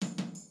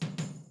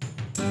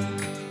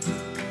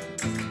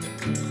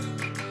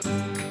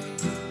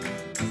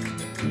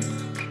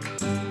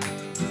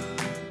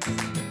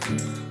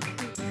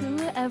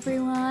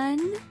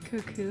everyone.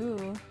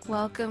 Cuckoo.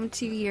 Welcome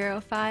to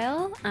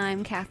Europhile.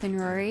 I'm Catherine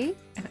Rory.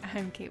 And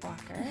I'm Kate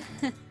Walker.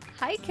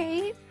 Hi,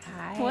 Kate.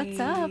 Hi. What's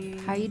up?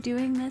 How are you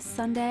doing this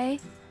Sunday?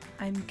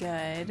 I'm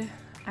good.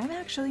 I'm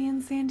actually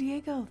in San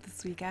Diego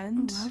this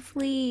weekend.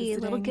 Lovely.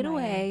 Little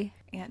getaway.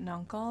 My aunt and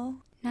uncle.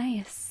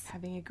 Nice.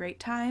 Having a great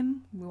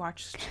time. We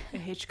watched a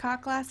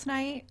Hitchcock last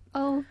night.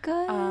 Oh,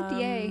 good.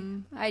 Yay.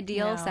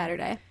 Ideal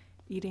Saturday.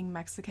 Eating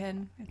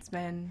Mexican. It's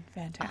been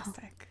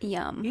fantastic. Oh,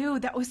 yum. Ew,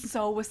 that was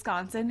so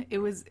Wisconsin. It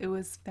was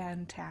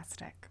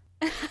fantastic.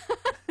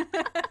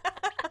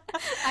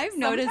 I've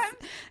noticed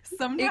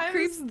sometimes it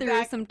creeps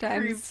through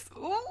sometimes.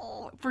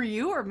 Ooh, for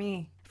you or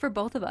me? For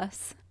both of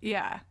us.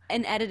 Yeah.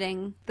 And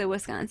editing the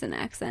Wisconsin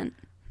accent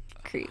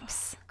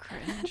creeps.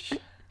 Cringe.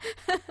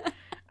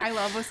 I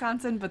love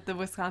Wisconsin, but the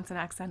Wisconsin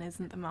accent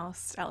isn't the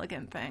most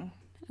elegant thing.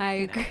 I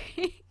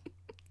agree.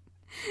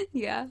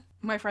 Yeah.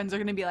 My friends are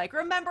going to be like,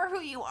 remember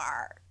who you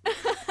are.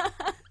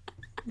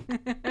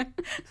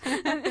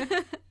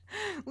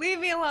 Leave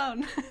me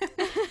alone.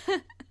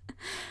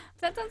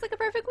 That sounds like a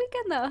perfect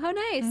weekend, though. How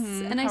nice.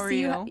 Mm-hmm. And I How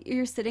see are you?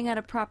 you're sitting at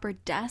a proper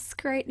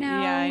desk right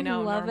now. Yeah, I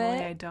know. Love Normally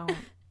it. I don't.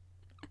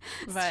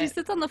 But she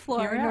sits on the floor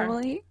here we are.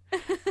 normally.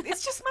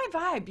 It's just my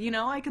vibe, you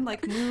know? I can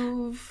like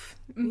move.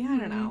 Yeah, I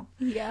don't know.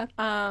 Yeah.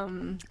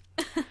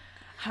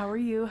 How are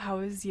you? How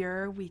was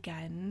your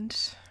weekend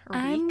or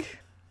I'm week?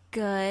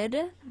 good.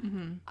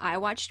 Mm-hmm. I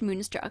watched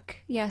Moonstruck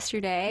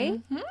yesterday,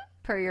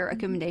 per your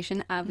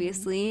recommendation,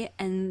 obviously,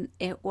 and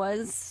it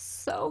was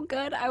so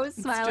good. I was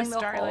smiling just the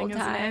whole darling,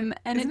 isn't it? time,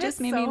 and Isn't it just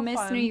it made me so miss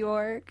fun? New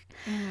York.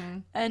 Mm-hmm.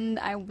 And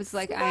I was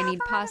like, I need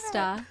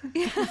pasta.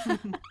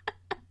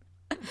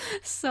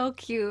 So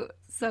cute.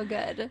 So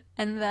good.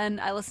 And then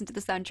I listened to the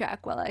soundtrack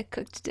while I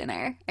cooked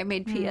dinner. I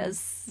made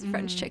Pia's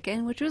French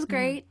chicken, which was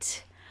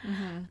great.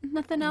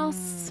 Nothing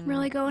else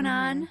really going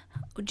on.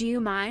 Do you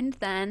mind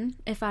then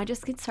if I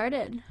just get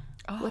started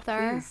with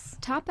our please.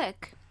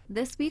 topic?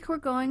 This week we're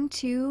going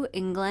to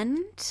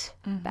England,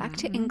 back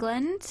to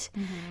England,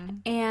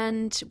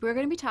 and we're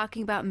going to be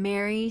talking about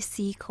Mary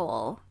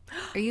Seacole.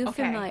 Are you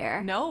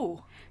familiar?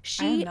 No.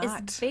 She I am is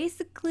not.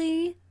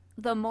 basically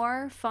the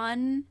more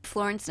fun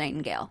Florence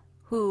Nightingale,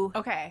 who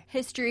Okay.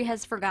 history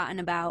has forgotten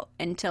about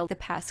until the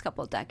past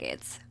couple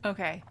decades.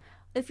 Okay.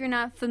 If you're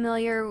not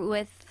familiar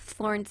with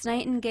Florence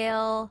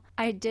Nightingale,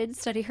 I did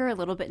study her a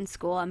little bit in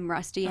school. I'm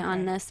rusty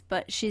on this,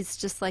 but she's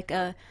just like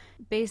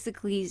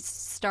basically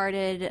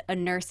started a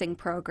nursing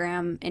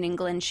program in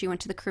England. She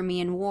went to the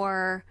Crimean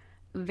War,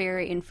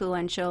 very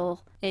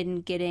influential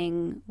in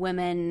getting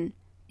women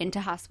into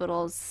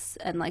hospitals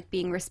and like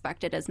being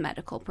respected as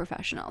medical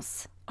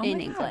professionals in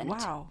my England.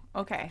 God, wow.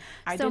 Okay.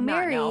 I So did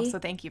not know, Mary- so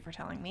thank you for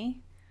telling me.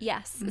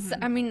 Yes. So,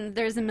 I mean,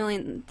 there's a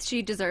million.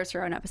 She deserves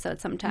her own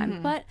episode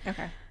sometime. But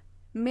Okay.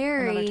 Another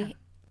Mary time.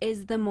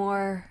 is the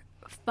more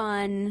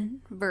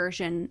fun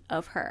version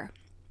of her.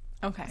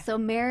 Okay. So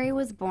Mary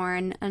was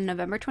born on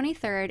November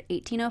 23rd,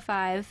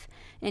 1805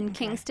 in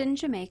Kingston,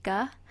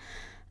 Jamaica,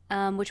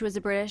 which was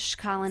a British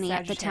colony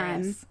at the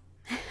time.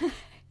 Sagittarius.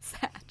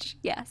 Sag,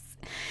 yes.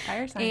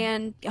 Fire sign.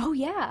 And, oh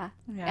yeah.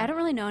 Yeah. I don't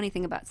really know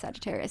anything about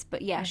Sagittarius,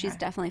 but yeah, she's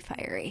definitely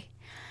fiery.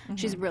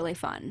 She's really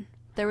fun.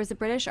 There was a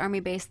British Army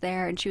base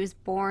there, and she was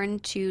born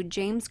to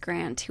James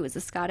Grant, who was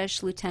a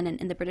Scottish lieutenant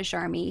in the British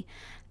Army,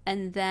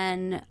 and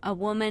then a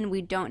woman,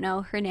 we don't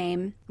know her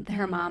name,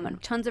 her mom,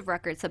 and tons of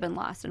records have been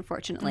lost,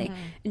 unfortunately,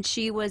 and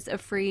she was a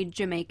free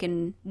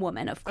Jamaican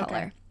woman of color.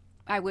 Okay.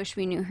 I wish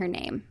we knew her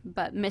name,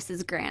 but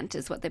Mrs. Grant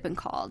is what they've been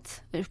called,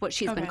 is what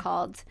she's been Okay.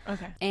 called.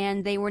 Okay.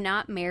 And they were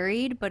not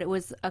married, but it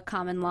was a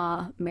common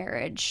law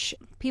marriage.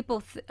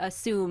 People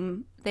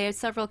assume they had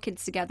several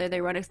kids together,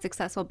 they run a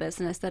successful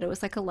business, that it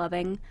was like a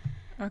loving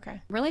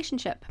Okay.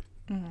 relationship.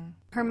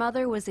 Her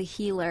mother was a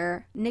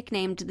healer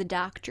nicknamed the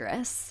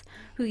Doctress,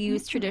 who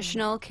used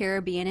traditional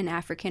Caribbean and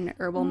African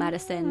herbal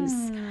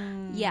medicines.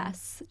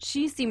 Yes,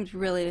 she seemed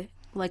really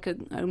like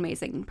an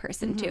amazing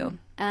person too.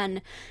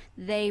 And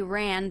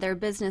their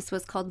business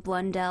was called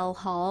Blundell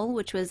Hall,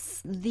 which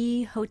was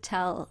the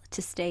hotel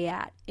to stay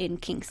at in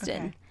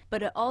Kingston. Okay.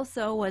 But it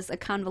also was a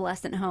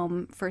convalescent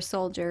home for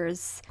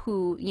soldiers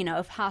who, you know,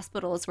 if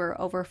hospitals were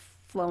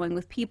overflowing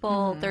with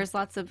people, there's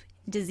lots of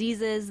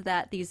diseases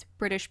that these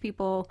British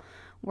people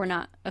were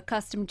not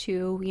accustomed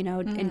to, you know,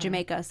 in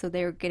Jamaica, so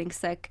they were getting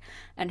sick.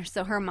 And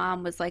so her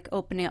mom was like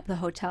opening up the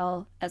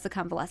hotel as a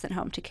convalescent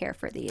home to care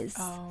for these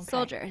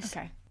soldiers.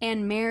 Okay.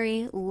 And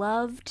Mary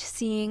loved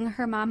seeing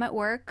her mom at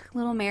work,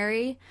 little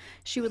Mary.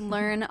 She would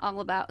learn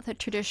all about the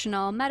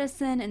traditional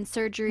medicine and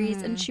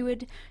surgeries, and she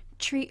would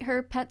treat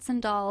her pets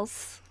and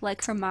dolls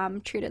like her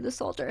mom treated the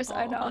soldiers.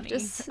 I know, honey.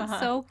 just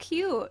so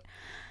cute.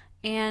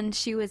 And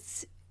she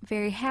was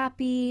very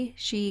happy.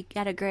 She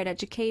got a great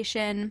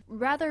education,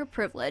 rather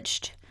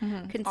privileged,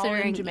 considering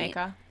All in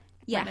Jamaica.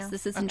 Yes, now?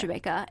 this is in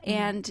Jamaica.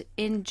 And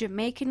in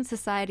Jamaican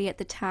society at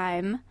the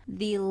time,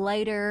 the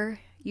lighter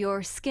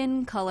your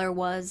skin color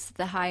was,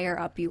 the higher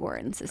up you were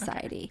in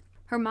society.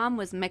 Her mom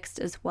was mixed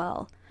as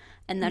well,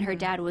 and then her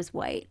dad was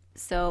white.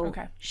 So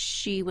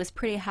she was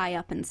pretty high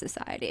up in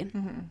society.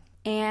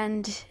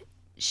 And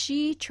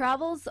she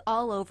travels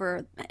all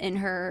over in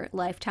her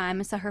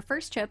lifetime. So her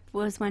first trip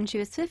was when she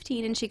was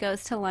 15, and she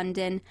goes to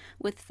London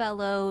with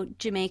fellow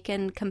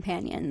Jamaican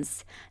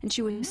companions. And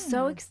she was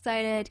so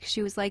excited because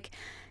she was like,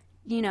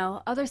 you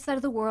know, other side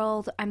of the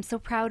world. I'm so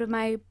proud of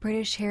my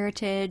British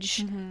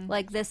heritage.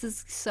 Like, this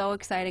is so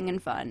exciting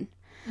and fun.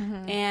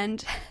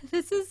 And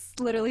this is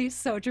literally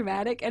so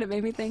dramatic, and it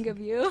made me think of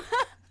you.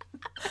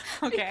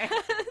 Okay.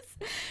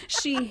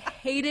 She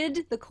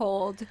hated the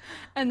cold,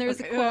 and there's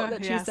a quote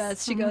that she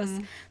says. She goes,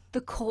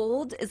 "The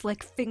cold is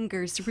like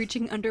fingers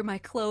reaching under my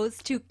clothes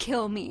to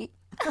kill me."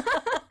 And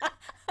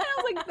I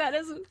was like, that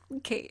is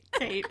Kate.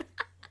 Kate.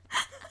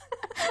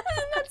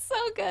 And that's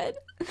so good.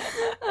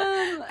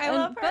 I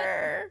love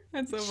her.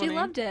 That's so She funny.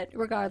 loved it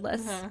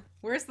regardless.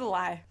 Where's the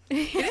lie?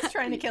 Kate is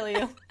trying to kill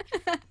you.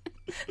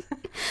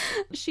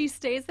 She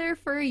stays there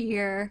for a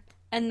year,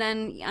 and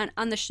then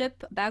on the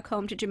ship back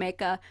home to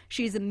Jamaica,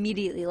 she's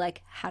immediately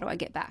like, how do I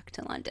get back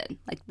to London?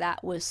 Like,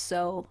 that was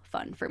so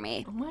fun for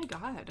me. Oh my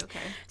God. Okay.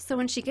 So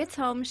when she gets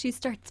home, she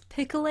starts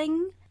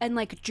pickling and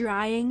like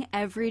drying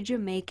every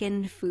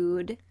Jamaican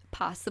food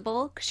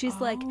possible.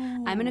 She's like,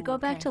 I'm going to go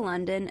back to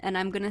London, and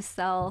I'm going to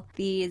sell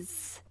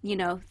these, you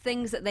know,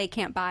 things that they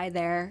can't buy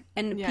there.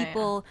 And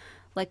people...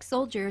 like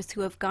soldiers who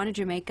have gone to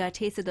Jamaica,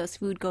 tasted those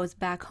food, goes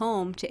back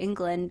home to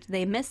England,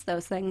 they miss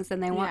those things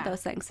and they want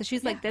those things. So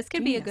she's like, this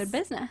could be a good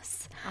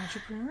business.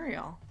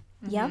 Entrepreneurial.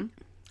 Yep.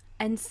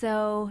 And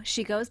so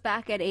she goes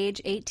back at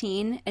age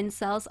 18 and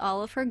sells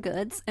all of her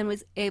goods, and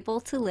was able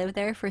to live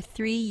there for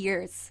 3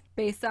 years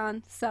based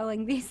on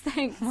selling these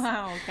things.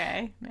 Wow,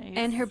 okay. Nice.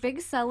 And her big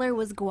seller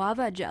was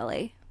guava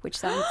jelly, which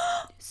sounds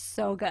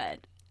so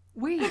good.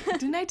 Wait,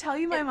 didn't I tell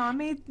you my mom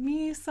made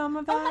me some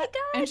of that? Oh my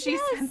God, and she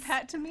yes. sent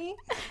that to me?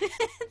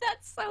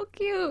 That's so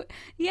cute.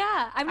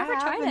 Yeah, I've never I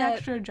have tried an it.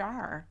 extra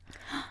jar.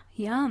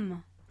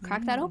 Yum.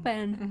 Crack that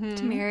open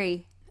to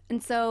Mary.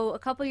 And so a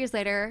couple years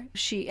later,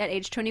 she, at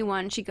age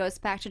 21, she goes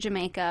back to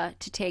Jamaica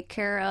to take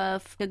care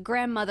of the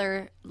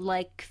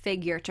grandmother-like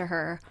figure to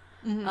her,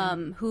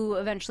 who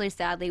eventually,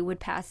 sadly, would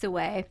pass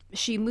away.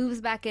 She moves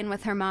back in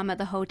with her mom at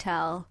the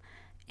hotel,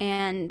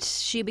 and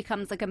she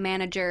becomes like a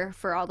manager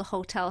for all the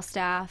hotel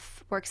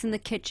staff, works in the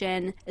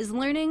kitchen, is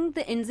learning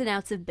the ins and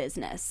outs of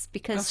business,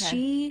 because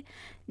she,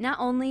 not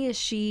only is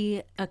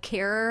she a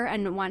carer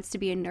and wants to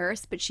be a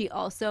nurse, but she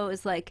also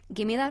is like,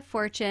 give me that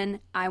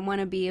fortune, I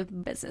want to be a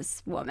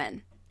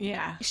businesswoman.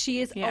 Yeah.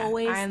 She is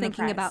always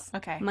thinking about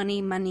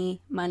money,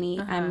 money, money.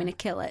 I'm going to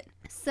kill it.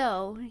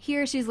 So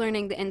here she's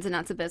learning the ins and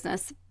outs of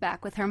business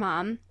back with her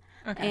mom.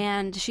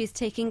 And she's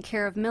taking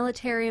care of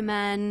military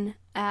men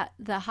at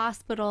the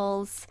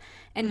hospitals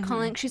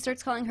and she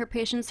starts calling her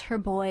patients her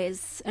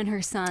boys and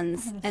her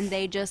sons, and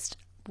they just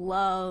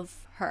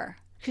love her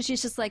because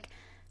she's just like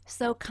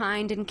so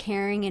kind and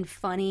caring and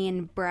funny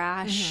and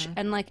brash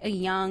and like a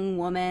young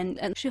woman,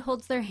 and she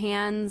holds their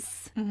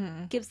hands,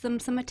 gives them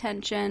some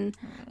attention,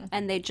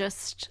 and they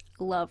just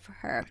love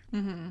her.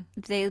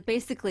 They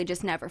basically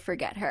just never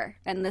forget her,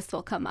 and this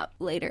will come up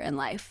later in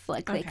life,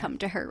 like they come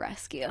to her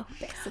rescue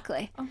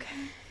basically.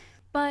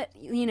 But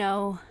you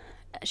know,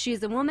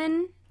 she's a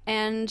woman,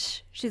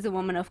 and she's a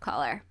woman of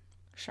color,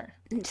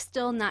 and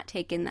still not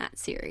taking that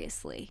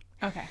seriously.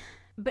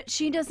 But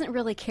she doesn't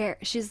really care.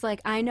 She's like,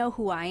 I know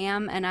who I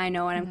am, and I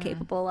know what I'm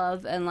capable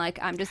of, and like,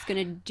 I'm just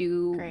gonna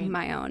do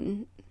my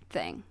own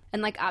thing.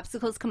 And like,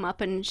 obstacles come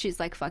up, and she's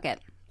like, fuck it,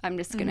 I'm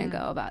just gonna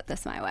go about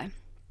this my way.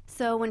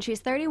 So when she's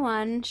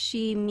 31,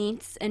 she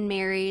meets and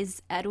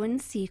marries Edwin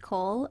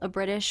Seacole, a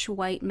British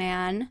white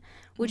man,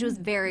 which was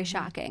very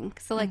shocking.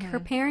 So like, her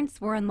parents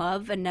were in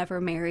love and never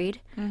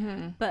married,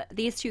 but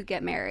these two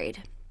get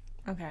married.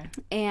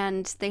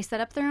 And they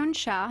set up their own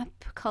shop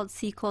called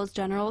Seacole's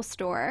General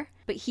Store.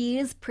 But he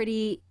is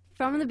pretty,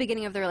 from the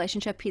beginning of the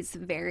relationship, he's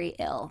very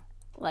ill.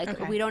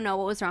 Like, we don't know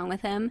what was wrong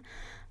with him,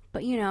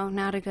 but, you know,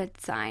 not a good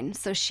sign.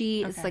 So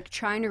she is, like,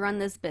 trying to run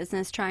this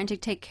business, trying to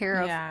take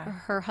care of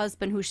her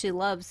husband, who she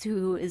loves,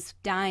 who is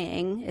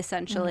dying,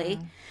 essentially.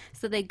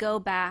 So they go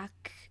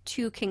back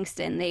to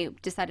Kingston. They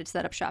decided to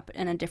set up shop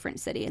in a different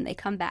city, and they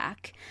come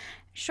back.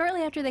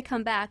 Shortly after they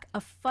come back,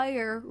 a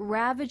fire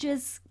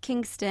ravages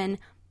Kingston,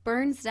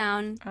 burns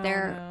down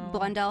their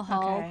Blundell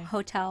Hall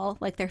hotel.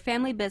 Like, their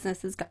family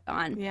business is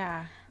gone.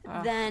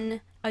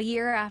 Then a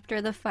year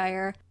after the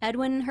fire,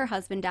 Edwin, her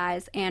husband,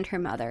 dies, and her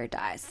mother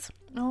dies.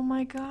 Oh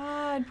my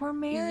God, poor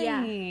Mary.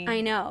 Yeah,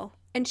 I know.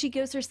 And she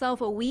gives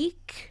herself a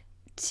week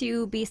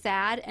to be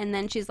sad, and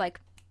then she's like,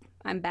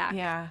 I'm back.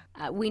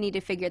 We need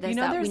to figure this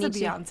out. You know, there's we a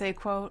need Beyonce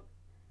quote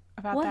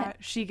about that.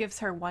 She gives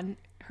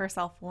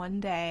herself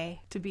one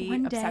day to be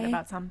upset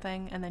about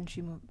something, and then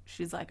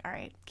she's like, all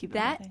right, keep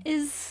it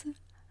moving.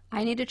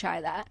 I need to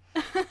try that.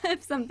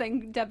 If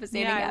something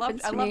devastating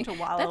happens to me. I love to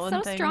wallow in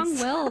That's so things.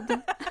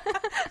 strong-willed.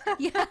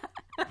 Yeah.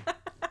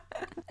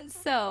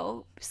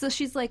 So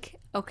she's like,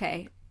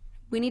 okay,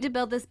 we need to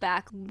build this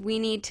back. We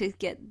need to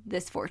get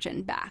this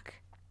fortune back.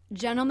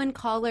 Gentlemen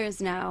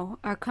callers now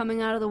are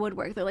coming out of the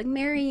woodwork. They're like,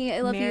 Mary, I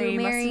love you. Mary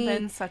must have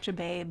been such a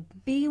babe.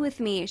 Be with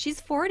me.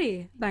 She's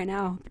 40 by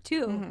now,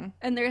 too.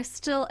 And they're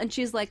still, and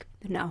she's like,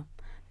 no,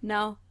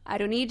 no, I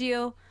don't need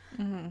you.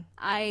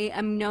 I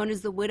am known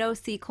as the widow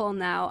Seacole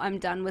now. I'm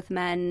done with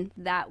men.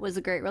 That was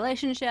a great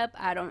relationship.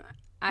 I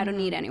don't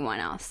need anyone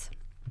else.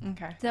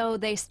 Okay. So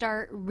they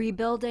start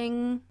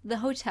rebuilding the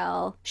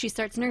hotel. She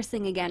starts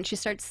nursing again. She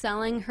starts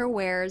selling her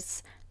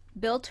wares,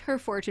 built her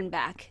fortune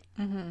back.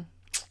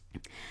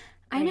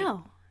 I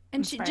know.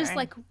 And she just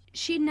like,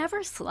 she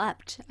never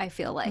slept, I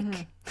feel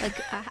like. Like,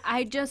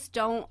 I just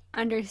don't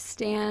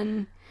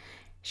understand.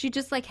 She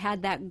just like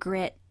had that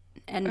grit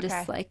and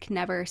just like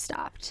never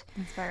stopped.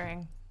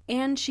 Inspiring.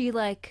 And she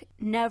like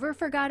never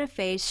forgot a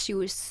face. She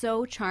was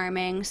so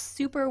charming,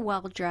 super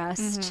well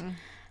dressed,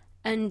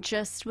 and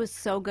just was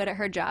so good at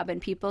her job,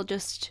 and people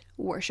just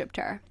worshipped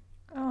her.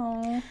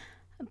 Oh.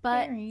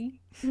 But Mary.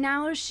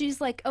 now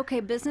she's like, okay,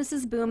 business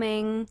is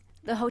booming,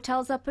 the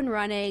hotel's up and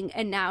running,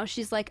 and now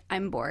she's like,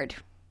 I'm bored.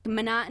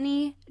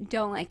 Monotony,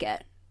 don't like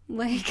it.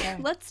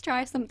 Like, let's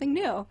try something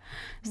new.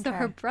 So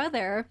her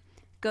brother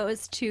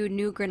goes to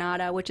New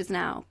Granada, which is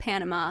now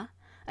Panama,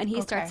 and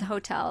he starts a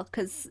hotel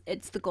because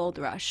it's the gold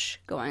rush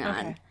going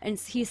on. And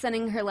he's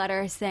sending her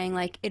letters saying,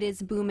 like, it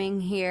is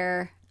booming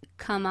here,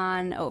 come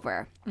on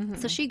over.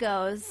 So she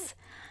goes,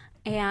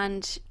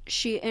 and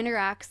she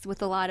interacts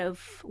with a lot of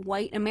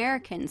white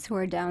Americans who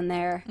are down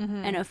there.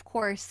 And of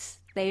course,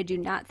 they do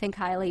not think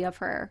highly of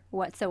her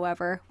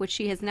whatsoever, which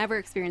she has never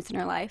experienced in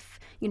her life.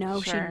 You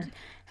know, she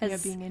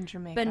has being in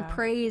Jamaica. been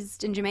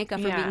praised in Jamaica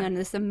for being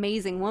this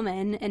amazing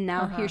woman, and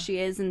now here she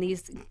is, and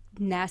these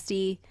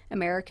nasty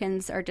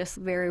Americans are just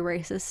very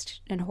racist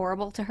and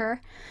horrible to her.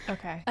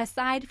 Okay.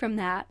 Aside from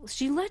that,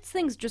 she lets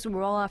things just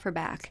roll off her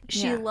back.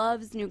 She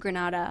loves New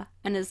Granada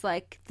and is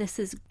like, this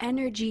is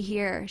energy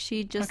here.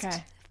 She just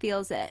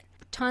feels it.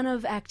 Ton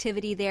of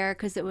activity there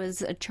because it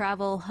was a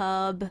travel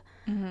hub.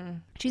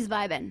 She's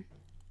vibing.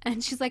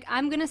 And she's like,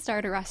 I'm going to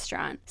start a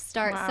restaurant,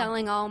 start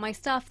selling all my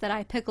stuff that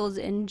I pickled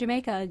in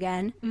Jamaica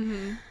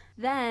again.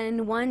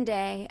 Then one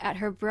day at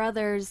her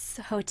brother's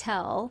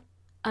hotel,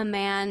 a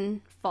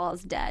man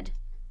falls dead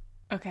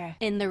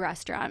in the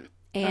restaurant.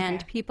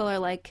 And people are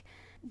like,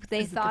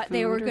 they thought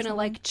they were going to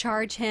like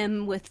charge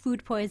him with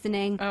food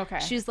poisoning.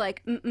 She's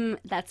like,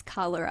 that's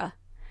cholera.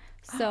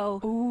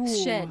 So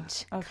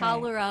shit,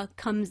 cholera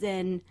comes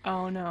in.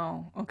 Oh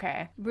no.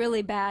 Okay.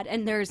 Really bad.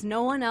 And there's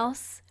no one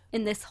else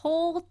in this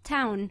whole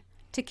town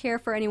to care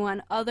for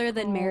anyone other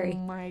than Mary. Oh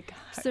my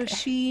God. So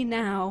she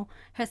now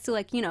has to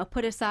like, you know,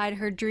 put aside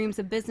her dreams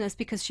of business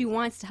because she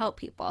wants to help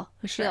people.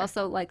 She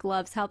also like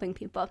loves helping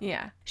people.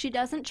 Yeah. She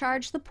doesn't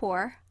charge the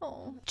poor.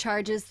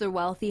 Charges the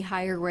wealthy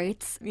higher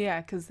rates. Yeah,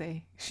 because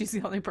she's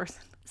the only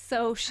person.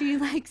 So she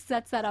like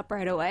sets that up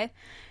right away.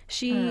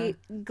 She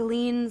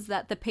gleans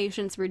that the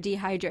patients were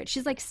dehydrated.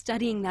 She's like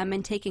studying them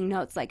and taking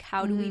notes like,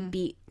 how do we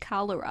beat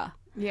cholera?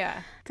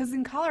 Yeah, because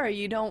in cholera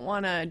you don't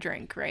want to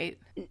drink, right?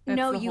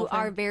 No, you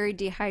are very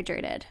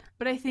dehydrated.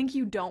 But I think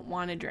you don't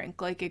want to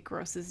drink, like it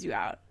grosses you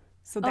out.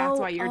 So that's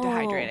why you're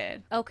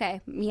dehydrated.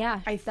 Okay, yeah.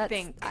 I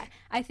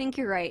think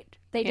you're right.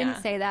 They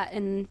didn't say that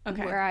in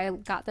where I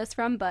got this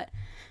from, but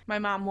my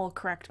mom will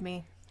correct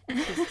me.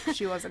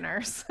 She was a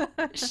nurse.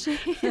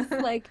 She's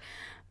like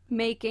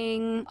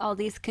making all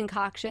these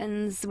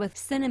concoctions with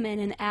cinnamon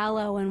and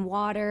aloe and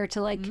water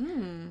to like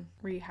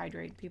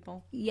rehydrate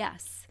people.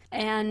 Yes.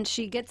 And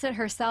she gets it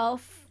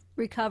herself,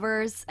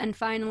 recovers, and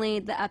finally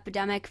the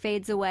epidemic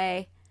fades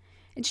away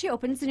and she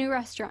opens a new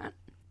restaurant.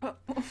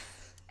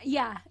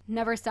 Yeah,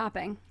 never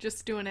stopping.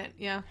 Just doing it,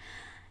 yeah.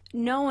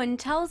 No one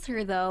tells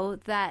her, though,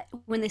 that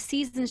when the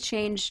seasons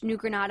change, New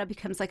Granada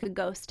becomes like a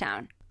ghost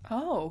town.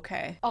 Oh,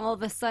 okay. All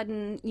of a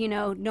sudden, you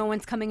know, no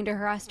one's coming to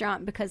her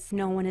restaurant because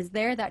no one is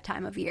there that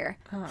time of year.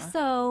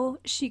 So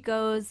she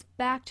goes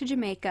back to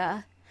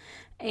Jamaica,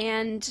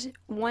 and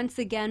once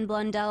again,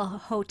 Blundell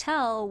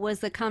Hotel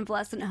was a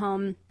convalescent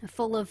home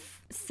full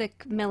of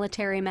sick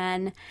military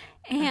men.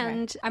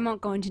 And I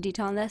won't go into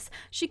detail on this.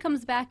 She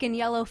comes back and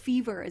yellow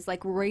fever is like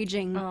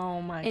raging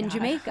in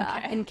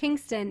Jamaica, in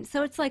Kingston.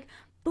 So it's like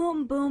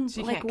boom, boom,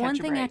 she like one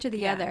thing after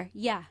the other.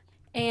 Yeah.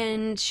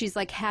 And she's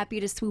like happy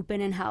to swoop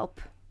in and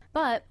help.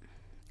 But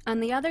on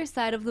the other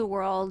side of the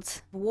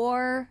world,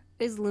 war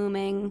is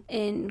looming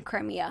in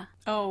Crimea.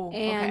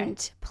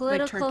 And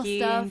political like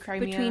stuff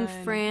between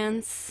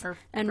France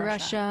and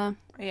Russia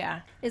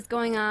is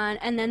going on.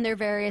 And then their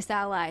various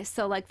allies.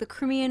 So like the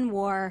Crimean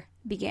War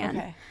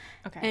began.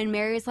 And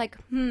Mary's like,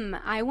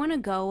 I want to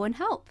go and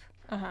help.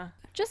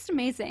 Just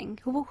amazing.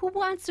 Who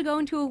wants to go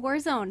into a war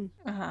zone?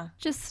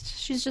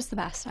 She's just the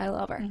best. I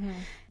love her.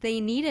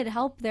 They needed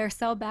help there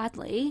so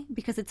badly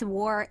because it's a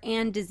war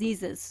and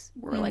diseases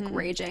were like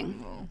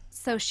raging.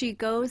 So she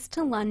goes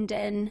to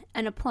London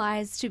and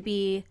applies to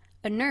be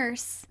a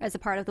nurse as a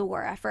part of the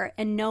war effort,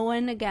 and no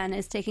one again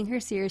is taking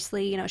her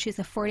seriously. You know, she's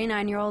a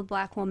 49-year-old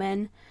black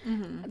woman.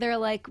 They're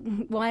like,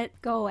 what?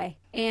 Go away.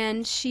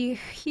 And she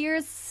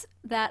hears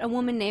that a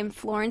woman named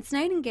Florence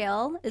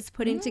Nightingale is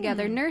putting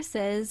together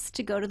nurses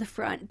to go to the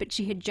front, but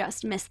she had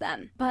just missed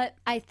them. But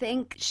I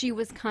think she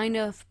was kind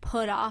of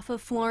put off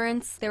of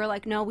Florence. They were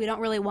like, no, we don't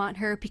really want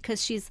her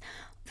because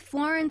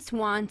Florence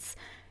wants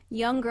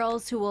young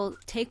girls who will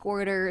take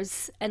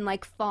orders and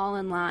like fall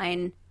in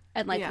line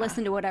and like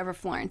listen to whatever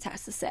Florence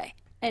has to say.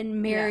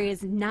 And Mary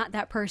is not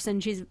that person.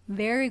 She's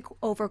very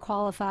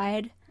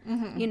overqualified,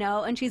 you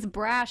know, and she's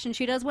brash and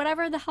she does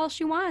whatever the hell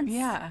she wants.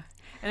 Yeah.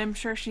 And I'm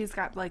sure she's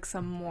got like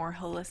some more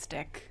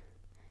holistic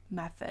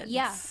methods.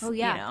 Yeah. Oh,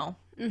 yeah. You know?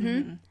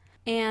 Mm-hmm.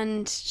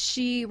 And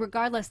she,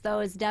 regardless, though,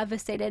 is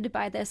devastated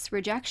by this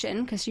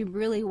rejection because she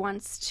really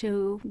wants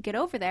to get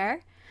over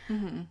there.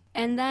 Mm-hmm.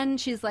 And then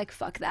she's like,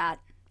 fuck that.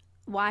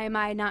 Why am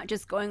I not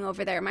just going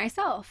over there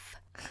myself?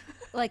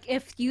 Like,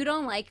 if you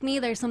don't like me,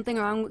 there's something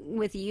wrong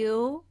with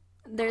you.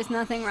 There's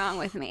nothing wrong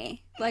with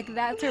me. Like,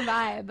 that's her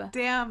vibe.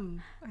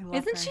 Damn. I love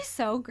Isn't her. she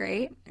so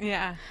great?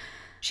 Yeah.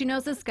 She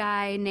knows this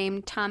guy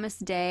named Thomas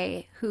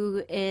Day,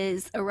 who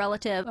is a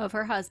relative of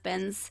her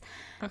husband's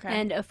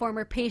and a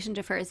former patient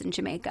of hers in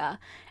Jamaica.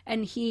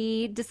 And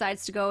he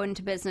decides to go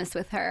into business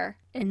with her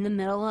in the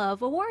middle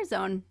of a war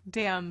zone.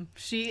 Damn.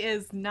 She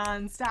is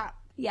nonstop.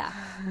 Yeah.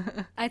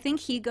 I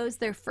think he goes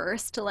there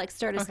first to like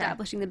start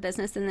establishing the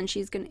business, and then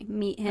she's going to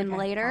meet him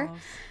later.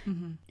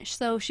 Mm-hmm.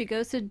 So she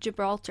goes to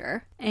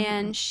Gibraltar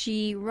and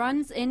she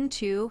runs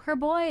into her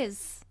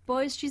boys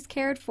she's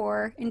cared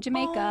for in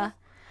Jamaica.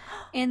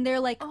 And they're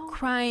like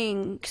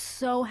crying,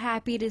 so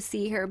happy to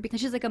see her because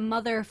she's like a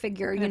mother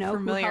figure, you know,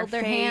 who held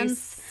their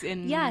hands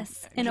in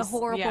a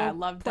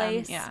horrible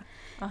place. Them.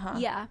 Yeah.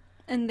 Yeah.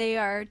 And they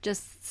are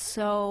just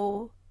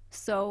so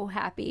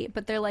happy.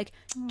 But they're like,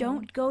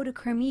 don't go to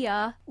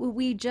Crimea.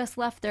 We just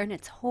left there and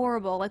it's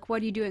horrible. Like,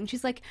 what are you doing?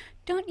 She's like,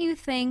 don't you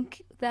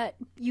think that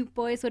you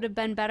boys would have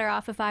been better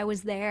off if I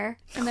was there?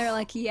 And they're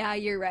like, yeah,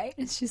 you're right.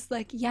 And she's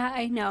like, yeah,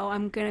 I know.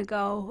 I'm going to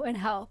go and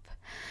help.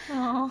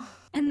 Oh.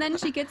 And then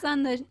she gets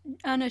on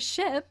a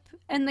ship,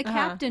 and the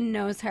captain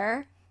knows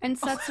her and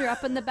sets her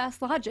up in the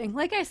best lodging.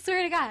 Like, I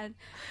swear to God,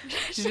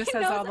 she just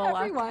has all the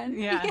everyone. luck.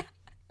 Yeah,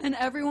 and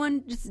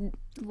everyone just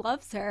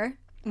loves her.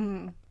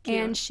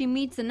 And she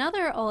meets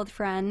another old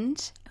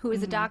friend who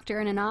is a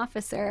doctor and an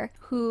officer.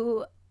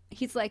 Who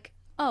he's like,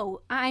 oh,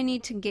 I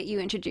need to get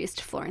you introduced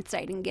to Florence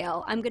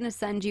Nightingale. I'm going to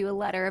send you a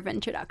letter of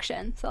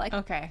introduction. So like,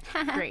 okay,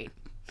 great.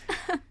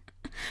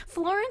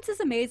 Florence is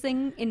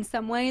amazing in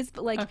some ways,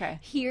 but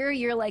like here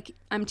you're like,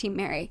 I'm Team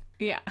Mary.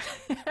 Yeah.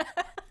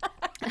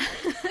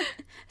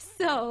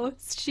 So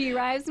she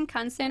arrives in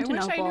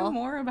Constantinople. I wish I knew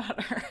more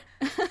about her.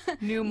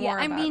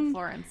 About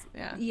Florence.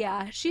 Yeah.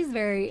 Yeah, she's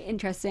very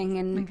interesting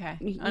and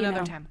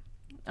another time.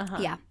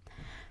 Yeah.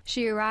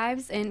 She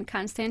arrives in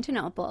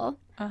Constantinople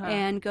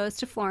and goes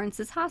to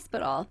Florence's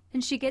hospital.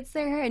 And she gets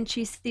there and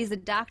she sees a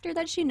doctor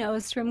that she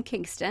knows from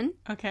Kingston.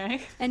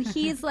 Okay. And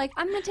he's like,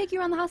 I'm going to take you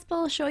around the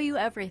hospital, show you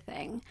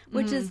everything,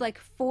 which is like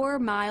 4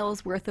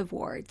 miles worth of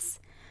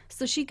wards.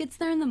 So she gets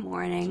there in the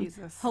morning,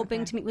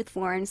 hoping to meet with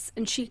Florence.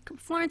 And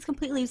Florence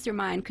completely loses her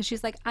mind because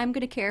she's like, I'm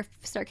going to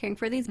start caring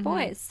for these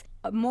boys.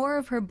 More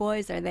of her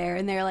boys are there,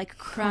 and they're like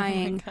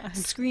crying,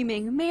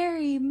 screaming,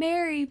 Mary,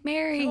 Mary,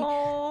 Mary,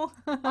 all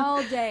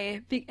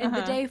day. And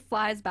the day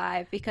flies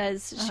by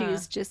because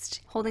she's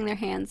just holding their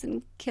hands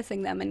and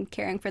kissing them and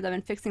caring for them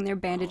and fixing their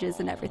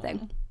bandages and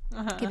everything,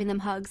 giving them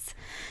hugs.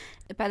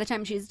 By the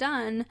time she's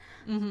done,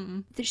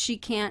 she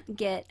can't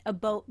get a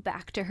boat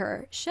back to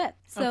her ship.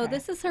 So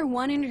this is her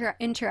one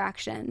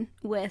interaction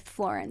with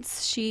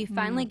Florence. She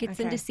finally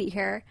gets in to see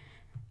her,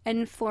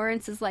 and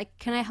Florence is like,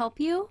 can I help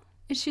you?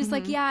 And she's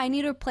like, yeah, I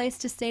need a place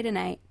to stay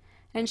tonight.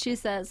 And she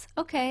says,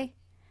 okay.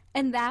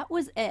 And that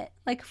was it.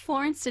 Like,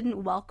 Florence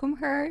didn't welcome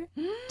her,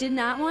 did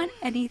not want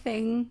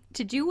anything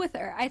to do with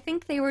her. I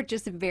think they were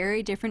just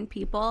very different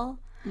people.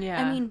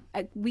 Yeah. I mean,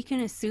 we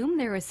can assume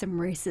there was some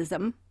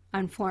racism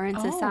on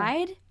Florence's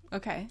side.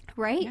 Okay.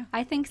 Right? Yeah.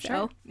 I think so.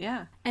 Sure.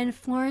 Yeah. And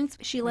Florence,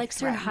 she likes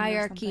her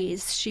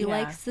hierarchies. She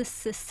likes the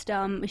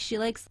system. She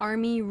likes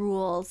army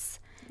rules.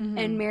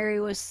 And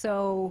Mary was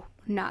so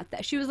not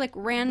that. She was like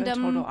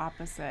random. The total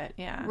opposite.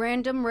 Yeah.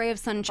 Random ray of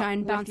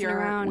sunshine bouncing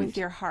around. With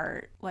your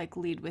heart. Like,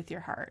 lead with your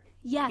heart.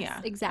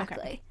 Yes, exactly.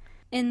 Okay.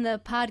 In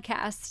the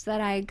podcast that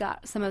I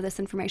got some of this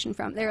information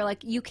from, they were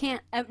like, you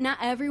can't, not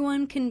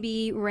everyone can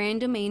be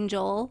random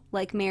angel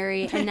like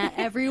Mary, and not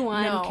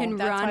everyone can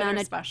run on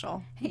a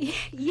special.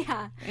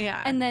 Yeah.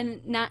 And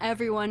then not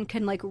everyone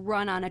can like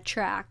run on a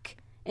track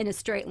in a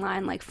straight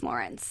line like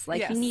Florence.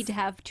 Like, you need to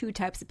have 2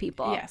 types of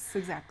people. Yes,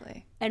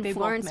 exactly. And they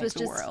Florence both make was the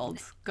just world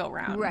go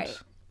round. Right.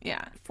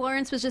 Yeah.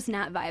 Florence was just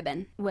not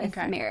vibing with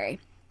Mary.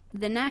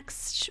 The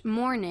next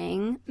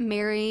morning,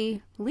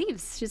 Mary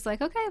leaves. She's like,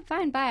 okay,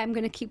 fine, bye. I'm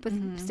going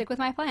to stick with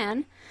my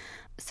plan.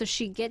 So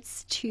she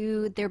gets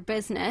to their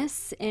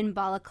business in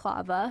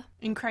Balaclava.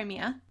 In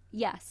Crimea?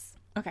 Yes.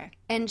 Okay.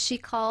 And she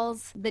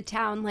calls the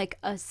town like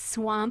a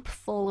swamp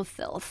full of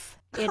filth.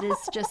 It is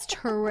just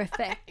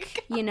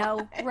horrific,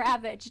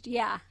 ravaged.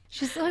 Yeah.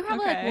 She's probably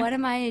like, what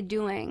am I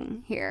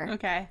doing here?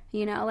 Okay.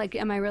 Like,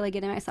 am I really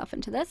getting myself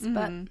into this?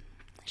 But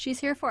she's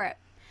here for it.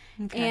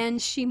 Okay. And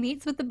she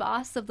meets with the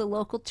boss of the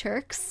local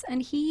Turks,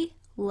 and he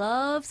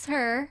loves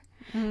her.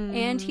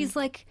 And he's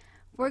like,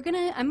 I'm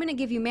gonna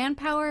give you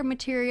manpower,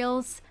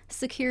 materials,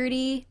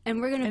 security, and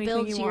we're gonna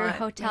build your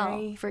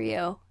hotel for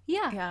you.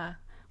 Yeah.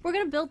 we're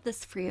going to build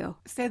this for you.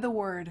 Say the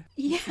word.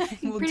 Yeah,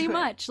 pretty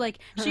much. Like,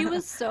 she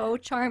was so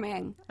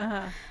charming.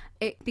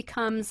 It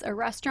becomes a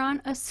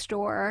restaurant, a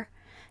store,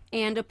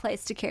 and a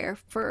place to care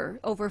for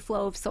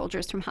overflow of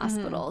soldiers from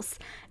hospitals.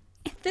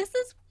 This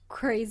is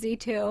crazy,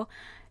 too.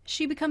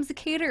 She becomes a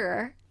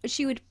caterer.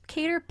 She would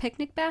cater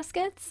picnic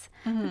baskets.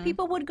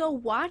 People would go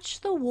watch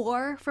the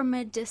war from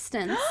a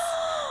distance,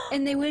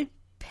 and they would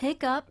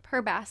pick up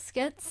her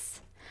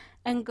baskets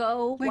and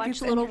go watch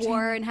the little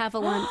war and have a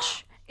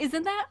lunch.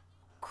 Isn't that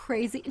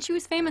crazy? And she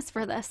was famous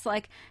for this.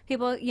 Like,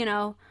 people, you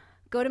know,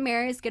 go to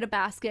Mary's, get a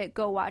basket,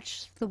 go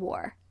watch the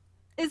war.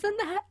 Isn't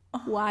that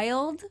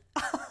wild?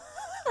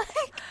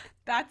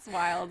 That's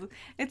wild.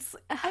 It's,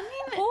 I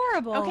mean,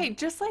 horrible. Okay,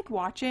 just like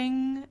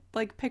watching,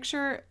 like,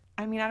 picture,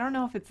 I mean, I don't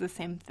know if it's the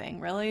same thing,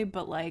 really,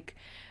 but like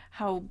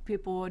how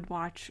people would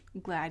watch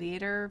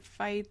gladiator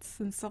fights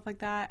and stuff like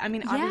that. I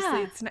mean,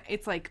 obviously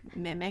it's like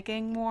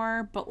mimicking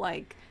more, but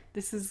like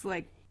this is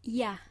like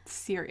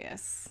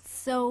serious.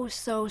 So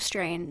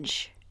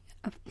strange.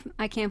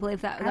 I can't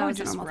believe that was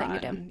a normal thing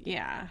to do.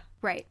 Yeah.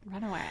 Right.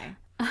 Run away.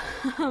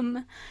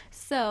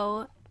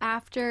 So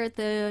after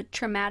the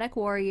traumatic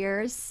war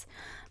years,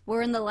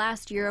 we're in the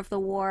last year of the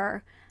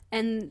war,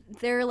 and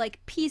there are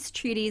like peace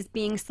treaties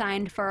being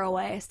signed far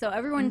away. So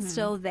everyone's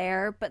still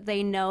there, but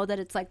they know that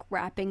it's like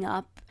wrapping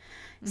up.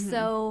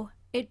 So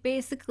it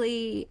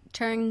basically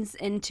turns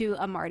into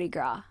a Mardi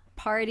Gras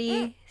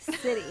party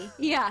city.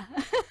 Yeah.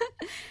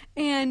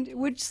 And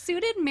which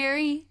suited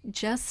Mary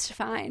just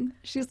fine.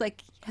 She's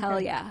like, hell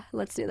yeah,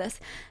 let's do this.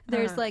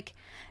 There's like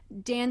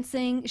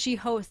dancing. She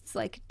hosts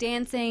like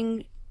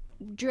dancing,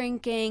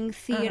 drinking,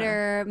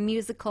 theater,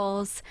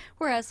 musicals,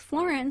 whereas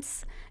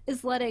Florence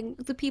is letting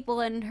the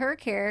people in her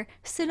care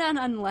sit down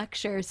on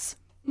lectures.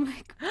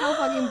 Like, how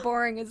fucking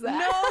boring is that?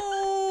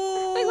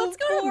 No! Like, let's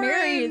go to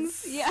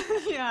Mary's. Yeah.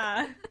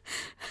 Yeah.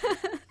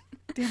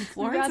 Damn,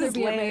 Florence is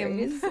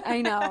lame.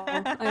 I know.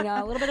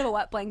 A little bit of a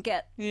wet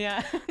blanket.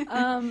 Yeah.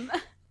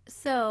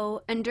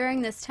 So, and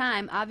during this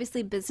time,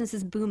 obviously business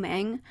is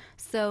booming,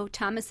 so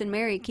Thomas and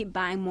Mary keep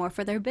buying more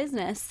for their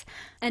business,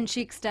 and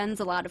she extends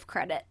a lot of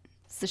credit.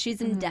 So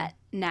she's in debt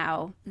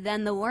now.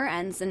 Then the war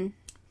ends and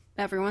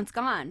everyone's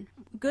gone.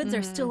 Goods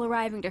are still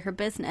arriving to her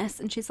business,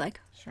 and she's like,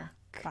 sure,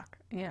 fuck,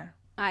 yeah.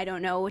 I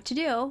don't know what to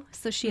do.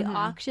 So she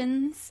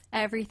auctions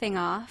everything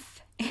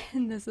off.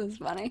 And this is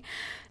funny.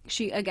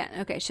 She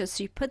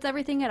puts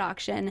everything at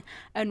auction,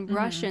 and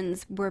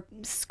Russians were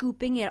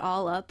scooping it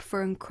all up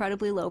for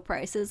incredibly low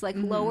prices, like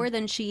lower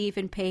than she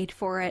even paid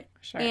for it.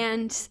 Sure.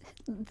 And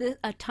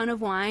a ton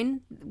of wine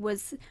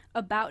was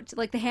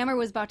the hammer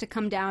was about to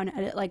come down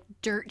at it, like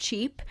dirt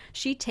cheap.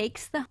 She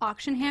takes the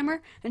auction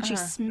hammer and she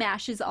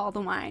smashes all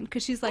the wine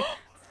because she's like,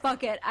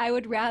 fuck it, I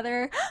would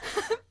rather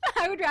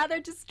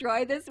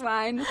destroy this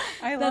wine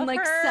than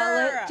like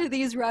sell it to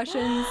these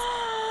Russians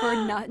for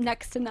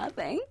next to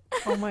nothing.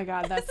 Oh my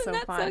god, that's Isn't so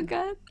that fun. So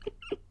good.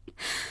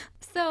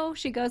 So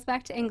she goes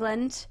back to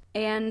England,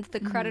 and the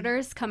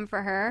creditors come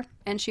for her,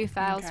 and she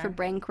files for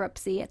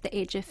bankruptcy at the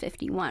age of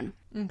 51.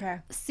 Okay.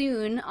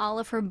 Soon, all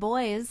of her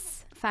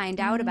boys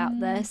find out about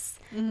this.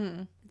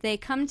 They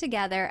come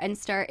together and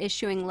start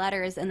issuing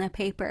letters in the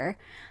paper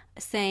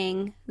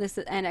saying this,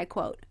 and I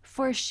quote,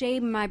 "For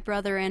shame, my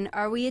brethren,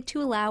 are we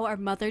to allow our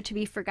mother to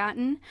be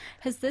forgotten?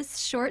 Has this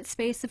short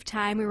space of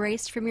time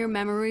erased from your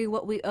memory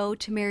what we owe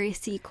to Mary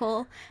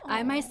Seacole?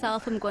 I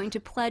myself am going to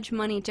pledge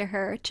money to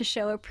her to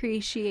show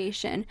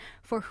appreciation,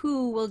 for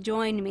who will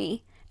join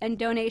me?" And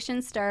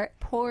donations start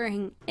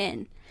pouring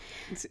in.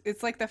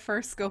 It's like the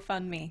first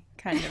GoFundMe,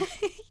 kind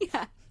of.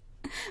 Yeah.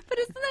 But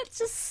isn't that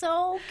just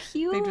so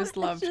cute? They just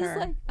loved her.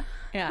 Like,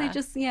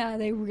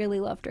 they really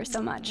loved her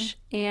so much.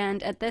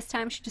 And at this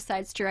time, she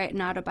decides to write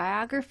an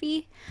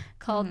autobiography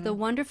called The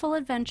Wonderful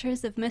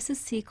Adventures of Mrs.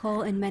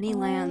 Seacole in Many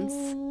Lands.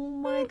 Oh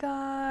my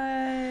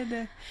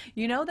god.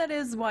 You know, that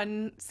is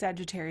one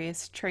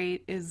Sagittarius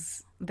trait,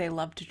 is they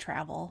love to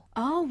travel.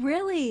 Oh,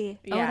 really?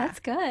 Yeah. Oh,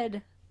 that's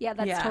good. Yeah,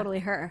 that's totally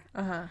her.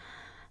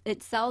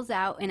 It sells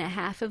out in a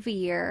half of a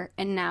year,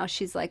 and now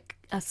she's like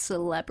a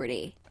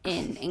celebrity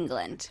in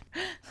England.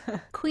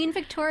 Queen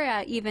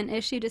Victoria even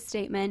issued a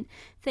statement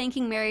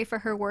thanking Mary for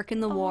her work in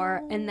the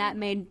war, and that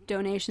made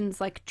donations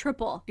like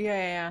triple.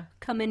 Yeah.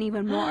 Come in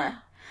even more.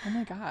 Oh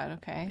my god,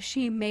 okay.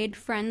 She made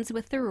friends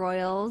with the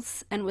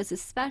royals and was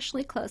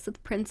especially close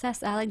with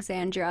Princess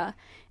Alexandra.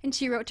 And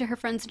she wrote to her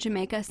friends in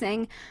Jamaica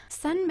saying,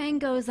 "Sun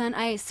mangoes on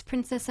ice.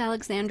 Princess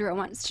Alexandra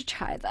wants to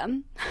try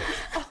them."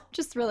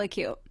 Just really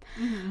cute.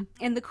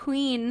 And the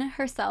Queen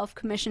herself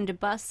commissioned a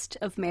bust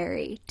of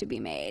Mary to be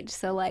made.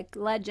 So, like,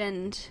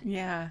 legend.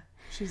 Yeah.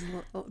 She's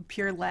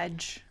pure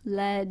ledge.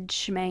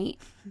 Ledge, mate.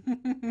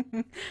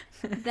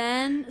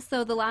 Then,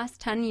 so the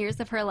last 10 years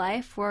of her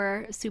life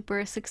were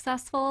super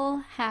successful,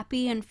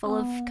 happy, and full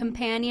of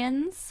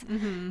companions.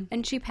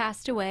 And she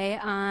passed away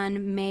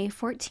on May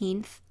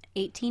 14th,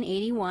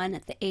 1881,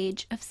 at the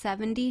age of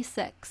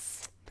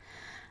 76.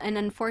 And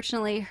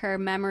unfortunately, her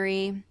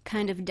memory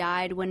kind of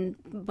died when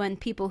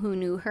people who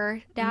knew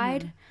her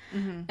died.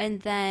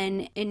 And then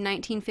in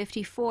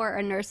 1954,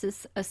 a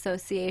nurses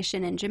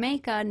association in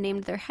Jamaica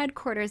named their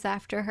headquarters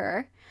after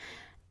her.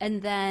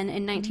 And then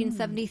in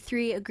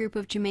 1973, a group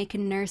of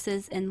Jamaican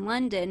nurses in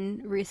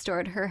London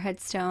restored her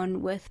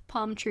headstone with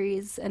palm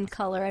trees and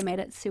color and made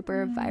it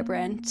super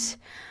vibrant.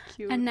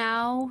 Cute. And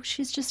now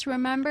she's just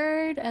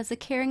remembered as a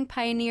caring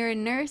pioneer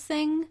in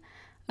nursing,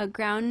 a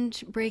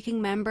groundbreaking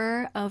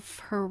member of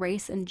her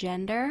race and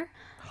gender,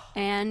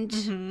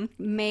 and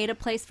made a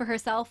place for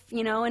herself,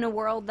 you know, in a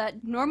world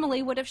that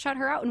normally would have shut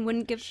her out and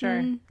wouldn't give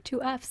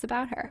two F's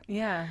about her.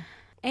 Yeah.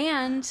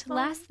 And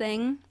last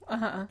thing,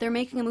 they're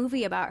making a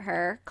movie about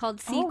her called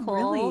Sequel.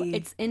 Oh, really?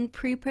 It's in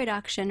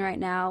pre-production right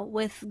now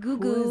with Who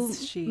Gugu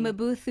is she?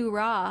 Mabuthu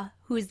Ra,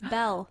 who's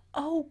Belle.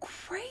 Oh,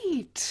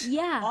 great.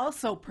 Yeah.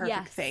 Also perfect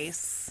Yes.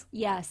 face.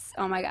 Yes.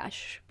 Oh my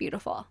gosh.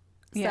 Beautiful.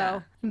 Yeah.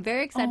 So I'm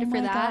very excited for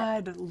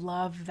that. God,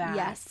 love that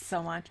Yes.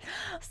 so much.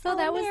 So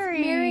that was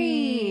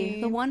Mary,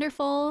 the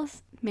wonderful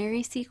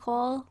Mary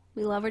Sequel.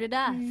 We love her to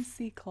death.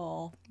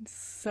 Sequel.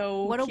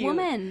 So What a cute.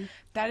 woman.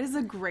 That is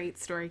a great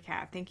story,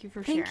 Kat. Thank you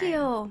for Thank sharing.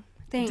 you.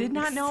 Thanks. Did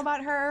not know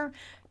about her.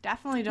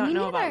 Definitely don't Me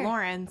know about neither.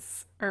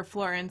 Lawrence or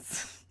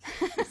Florence.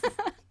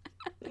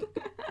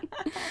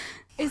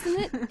 Isn't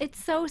it?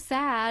 It's so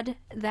sad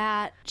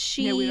that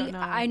Yeah, we don't know.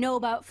 I know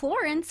about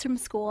Florence from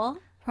school,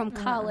 from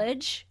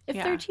college. If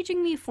Yeah. they're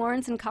teaching me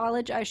Florence in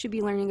college, I should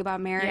be learning about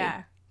Mary.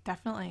 Yeah,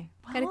 definitely.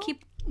 Gotta Well,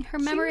 keep her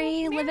memory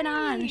cute living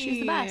on. She's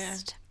the Mary.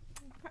 best.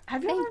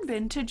 Have you ever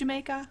been to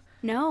Jamaica?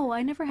 No,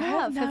 I never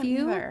have. not Have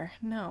you? either.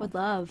 No. Would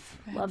love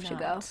to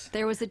go. not.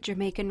 There was a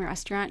Jamaican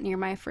restaurant near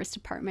my first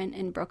apartment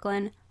in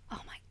Brooklyn.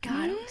 Oh my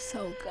god, it was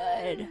so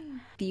good.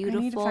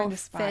 Beautiful find a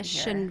spot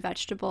fish here. and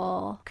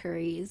vegetable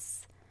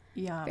curries.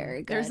 Yum.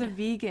 Very There's a good.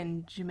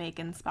 vegan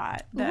Jamaican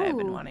spot that I've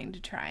been Ooh. wanting to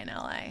try in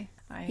LA.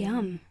 I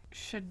Yum.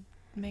 should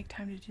make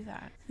time to do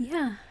that.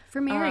 Yeah, for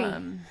Mary.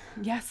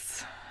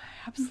 Yes,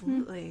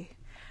 absolutely.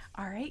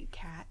 All right,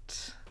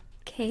 Kat.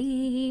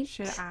 Kate.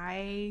 Should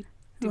I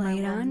do Lay my it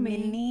little on me.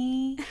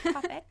 mini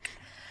topic?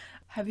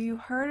 Have you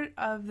heard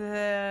of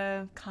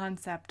the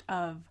concept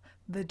of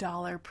the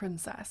Dollar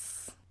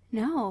Princess?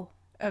 No,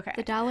 Okay.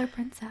 the Dollar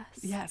Princess.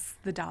 Yes,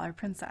 the Dollar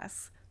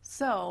Princess.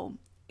 So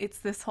it's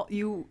this whole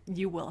you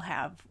will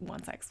have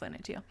once I explain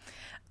it to you.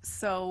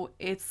 So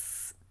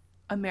it's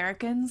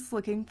Americans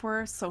looking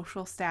for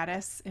social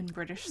status in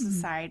British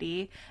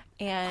society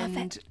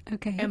and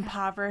Okay.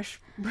 impoverished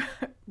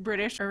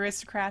British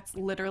aristocrats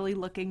literally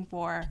looking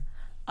for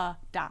a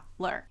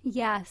dollar.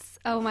 Yes.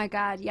 Oh my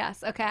God.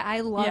 Yes. Okay.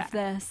 I love Yeah.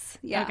 this.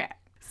 Yeah. Okay.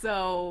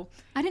 So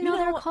I didn't you know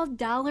they were called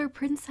Dollar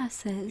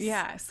Princesses.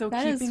 Yeah, so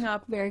That is keeping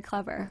up very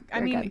clever. I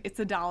Very mean, good. it's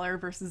 $1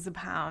 versus a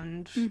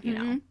pound, you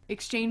know.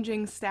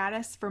 Exchanging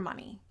status for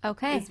money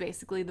Okay. is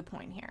basically the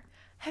point here.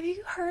 Have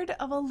you heard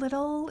of a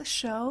little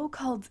show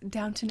called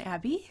Downton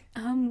Abbey?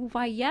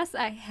 Why, yes,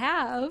 I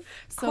have.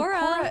 So Cora.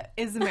 Cora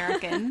is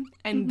American,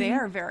 and they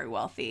are very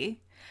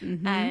wealthy.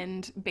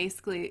 And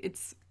basically,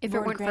 it's If it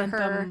weren't for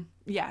her.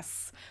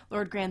 Yes,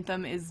 Lord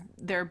Grantham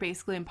they're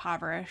basically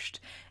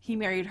impoverished. He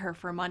married her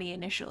for money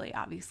initially.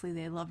 Obviously,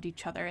 they loved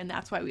each other, and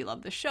that's why we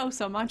love the show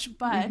so much.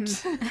 But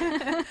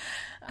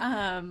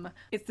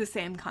it's the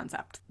same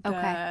concept.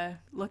 Okay.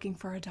 Looking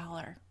for a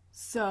dollar.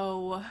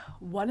 So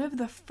one of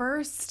the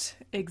first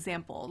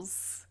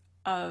examples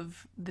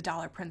of the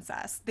Dollar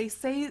Princess, they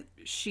say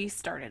she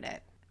started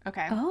it.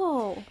 Okay.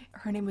 Oh.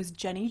 Her name was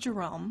Jenny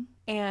Jerome,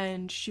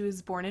 and she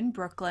was born in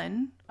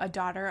Brooklyn, a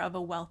daughter of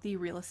a wealthy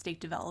real estate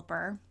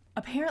developer.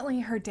 Apparently,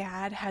 her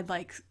dad had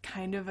like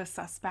kind of a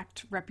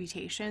suspect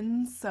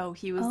reputation, so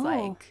he was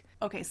like,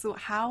 okay, so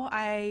how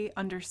I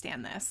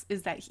understand this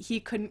is that he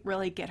couldn't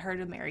really get her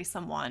to marry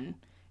someone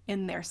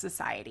in their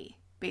society,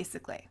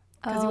 basically,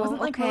 because he Oh,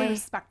 wasn't like really okay.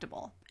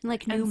 respectable.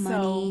 Like new And so-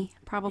 money,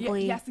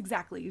 probably. Yes,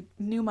 exactly.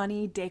 New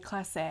money,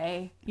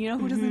 déclassé. You know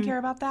who doesn't care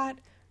about that?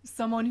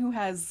 Someone who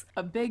has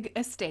a big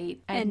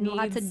estate and needs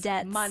lots of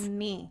debts.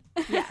 money.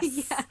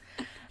 Yes.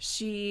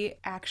 She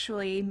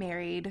actually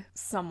married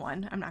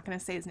someone. I'm not going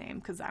to say his name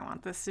because I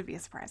want this to be a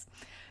surprise.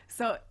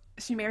 So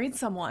she married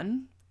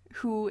someone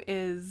who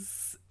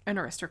is an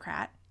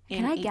aristocrat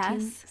in Can I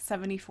guess?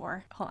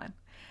 1874. Hold on.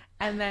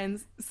 And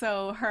then,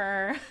 so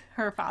her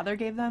father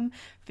gave them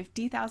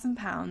 50,000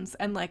 pounds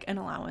and like an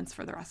allowance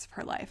for the rest of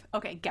her life.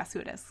 Okay, guess who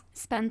it is?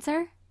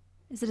 Spencer?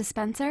 Is it a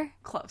Spencer?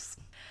 Close.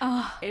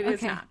 Oh, It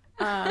is not.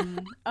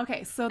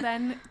 Okay, so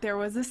then there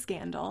was a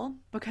scandal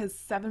because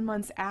 7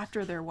 months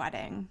after their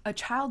wedding, a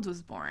child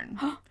was born,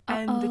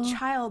 and the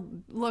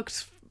child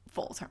looked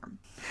full term.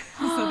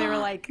 So they were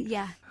like,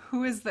 Yeah.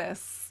 "Who is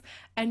this?"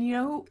 And you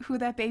know who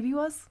that baby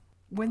was?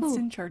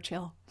 Winston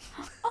Churchill.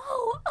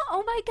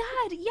 Oh my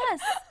God. Yes.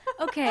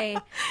 Okay.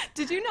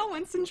 Did you know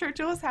Winston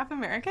Churchill was half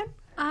American?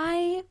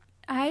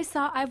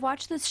 I've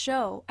watched this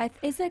show.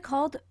 Is it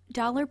called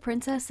Dollar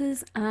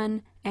Princesses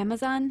on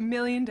Amazon? $1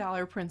 Million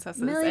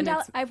Princesses. Million and Dollar-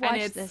 it's- I've and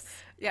watched it's- this.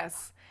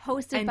 Yes.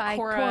 Hosted And by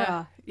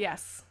Cora.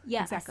 Yes.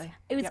 Yes. Exactly.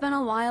 It's Yep. been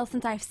a while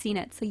since I've seen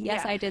it, so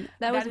yes, Yeah. I did.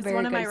 That was a is very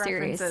one of good my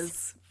series.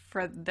 references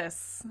for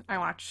this. I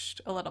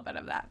watched a little bit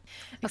of that.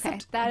 Okay,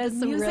 Except that is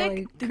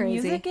really the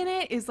crazy. music in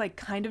it is like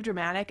kind of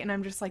dramatic, and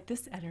I'm just like,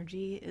 this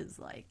energy is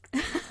like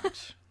too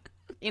much.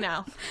 You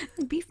know,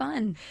 It'd be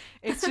fun.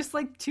 it's just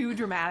like too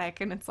dramatic,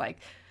 and it's like,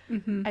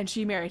 and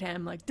she married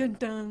him, like dun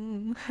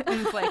dun,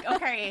 and it's like,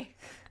 okay,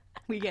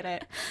 we get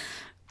it.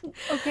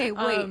 Okay,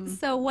 wait.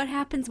 So what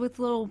happens with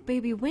little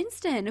baby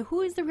Winston? Who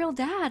is the real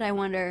dad, I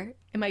wonder?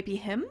 It might be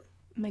him.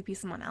 It might be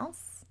someone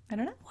else. I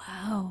don't know.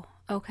 Wow.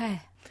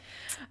 Okay.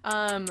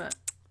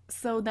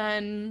 So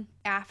then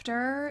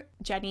after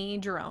Jenny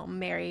Jerome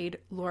married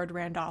Lord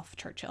Randolph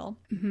Churchill,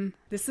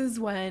 this is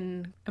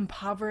when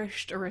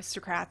impoverished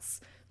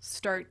aristocrats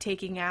start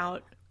taking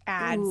out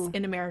ads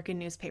in American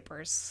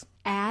newspapers.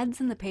 Ads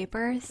in the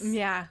papers?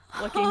 Yeah,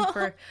 looking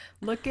for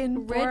a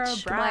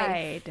Rich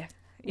bride. wife.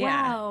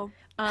 Yeah. Wow.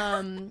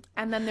 And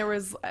then there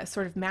was a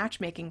sort of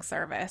matchmaking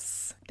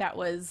service that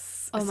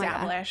was my God.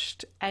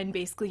 established, and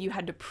basically you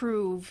had to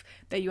prove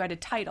that you had a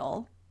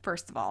title,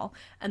 first of all,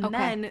 and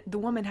then the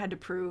woman had to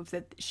prove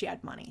that she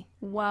had money.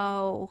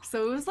 Whoa.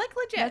 So it was like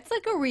legit. That's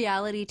like a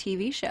reality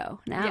TV show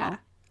now. Yeah.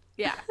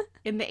 Yeah.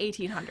 In the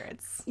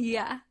 1800s.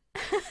 Yeah.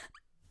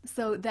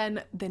 So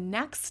then the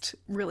next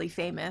really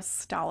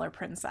famous dollar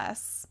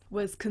princess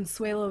was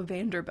Consuelo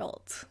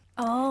Vanderbilt.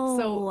 Oh.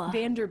 So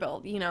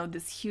Vanderbilt, you know,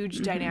 this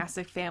huge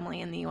dynastic family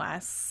in the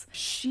U.S.,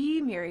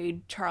 she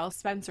married Charles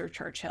Spencer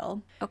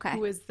Churchill, Okay. who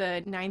was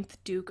the 9th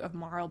Duke of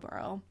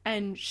Marlborough,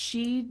 and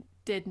she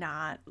did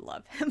not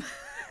love him.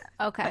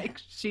 Okay. Like,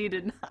 she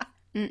did not.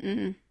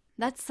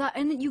 That's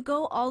and you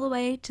go all the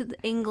way to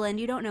England.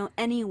 You don't know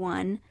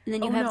anyone, and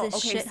then you have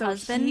this shit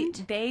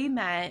husband. They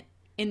met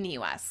in the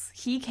U.S.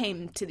 He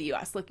came to the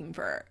U.S. looking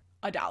for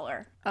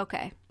 $1.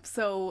 Okay.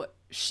 So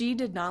she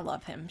did not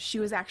love him. She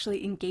was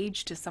actually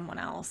engaged to someone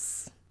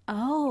else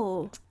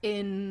Oh.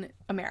 in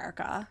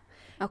America.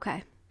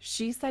 Okay.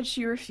 She said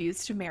she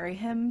refused to marry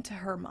him to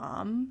her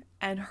mom,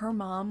 and her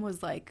mom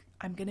was like,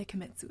 I'm going to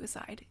commit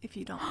suicide if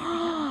you don't marry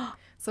him.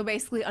 So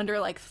basically, under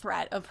like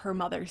threat of her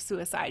mother's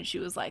suicide, she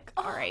was like,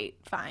 all right,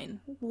 fine,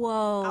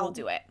 Whoa. I'll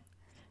do it.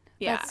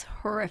 Yeah. That's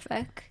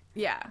horrific.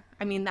 Yeah.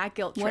 I mean, that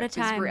guilt trip What a is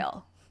time.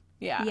 real.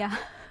 Yeah. Yeah.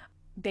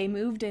 They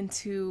moved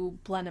into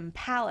Blenheim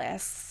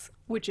Palace,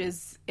 which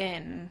is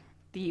in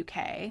the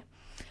UK.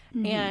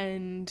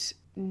 And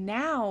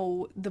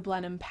now the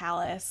Blenheim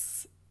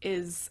Palace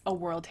is a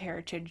World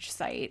Heritage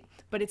Site,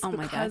 but it's my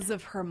because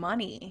of her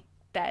money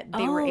that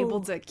they were able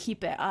to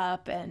keep it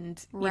up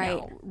and, you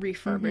know,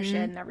 refurbish it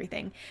and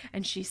everything.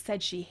 And she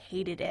said she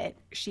hated it.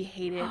 She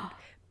hated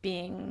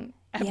being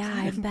at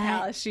Blenheim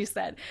Palace. She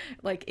said,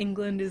 like,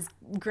 England is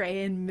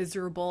gray and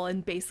miserable,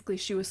 and basically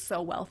she was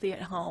so wealthy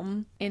at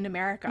home in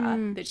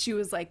America that she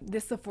was like,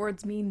 this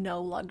affords me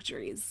no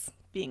luxuries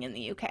being in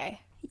the UK.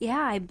 Yeah,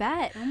 I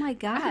bet. Oh my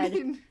God. I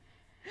mean,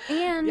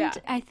 And Yeah.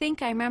 I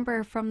think I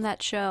remember from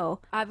that show,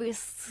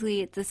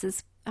 obviously this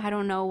is, I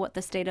don't know what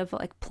the state of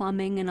like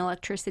plumbing and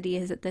electricity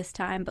is at this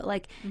time, but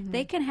like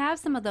they can have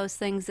some of those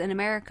things in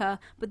America,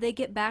 but they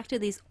get back to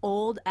these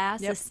old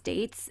ass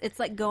estates. It's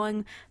like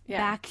going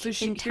back so in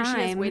here she is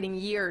time. waiting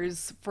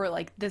years for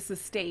like this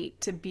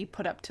estate to be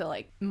put up to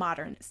like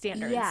modern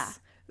standards. Yeah.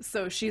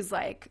 So she's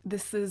like,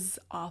 this is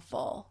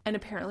awful. And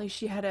apparently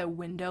she had a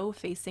window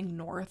facing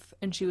north,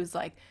 and she was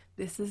like,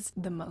 this is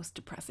the most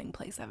depressing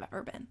place I've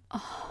ever been.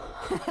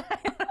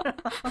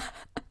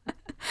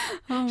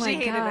 Oh my She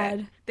hated God.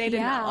 it. They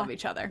did not love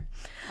each other.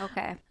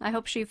 Okay. I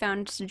hope she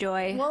found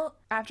joy. Well,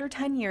 after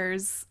 10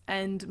 years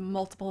and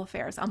multiple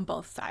affairs on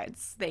both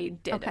sides, they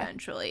did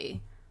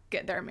eventually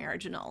get their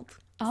marriage annulled.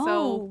 Oh,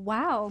 So,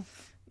 wow.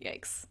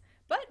 yikes.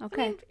 But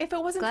Okay. I mean, if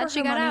it wasn't Glad for she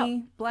her got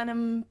money,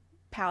 Blenheim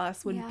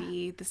Palace wouldn't Yeah.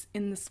 be this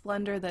in the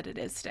splendor that it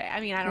is today. I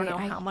mean, I don't know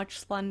how much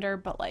splendor,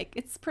 but like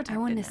it's protected I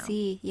want to now.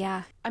 see.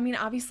 Yeah. I mean,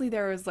 obviously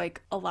there was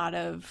like a lot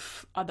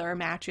of other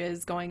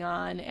matches going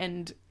on,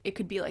 and it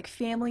could be like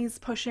families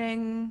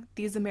pushing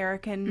these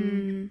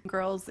American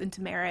girls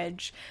into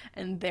marriage,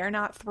 and they're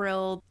not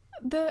thrilled.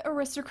 The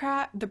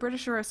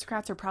British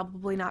aristocrats are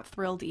probably not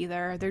thrilled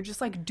either. They're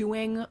just like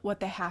doing what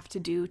they have to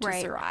do to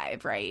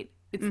survive, right?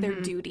 It's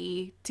their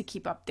duty to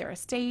keep up their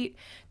estate,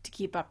 to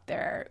keep up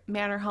their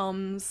manor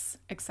homes,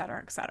 et cetera,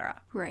 et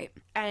cetera. Right.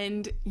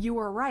 And you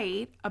were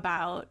right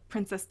about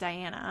Princess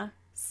Diana.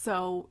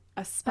 So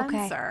a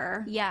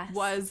Spencer Yes.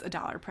 was a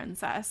dollar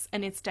princess,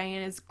 and it's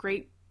Diana's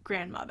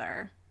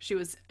great-grandmother. She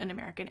was an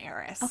American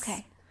heiress.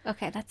 Okay.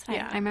 Okay, that's fine.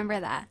 Yeah. I remember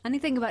that.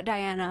 Anything about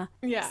Diana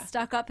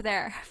stuck up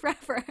there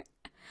forever.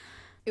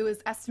 It was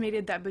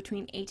estimated that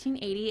between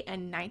 1880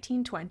 and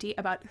 1920,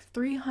 about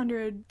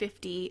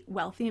 350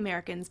 wealthy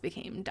Americans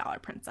became dollar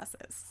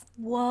princesses.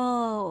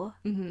 Whoa.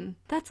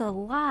 That's a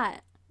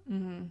lot.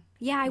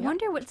 Yeah, I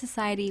wonder what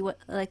society,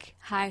 like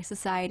high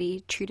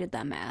society, treated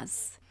them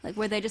as. Like,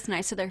 were they just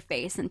nice to their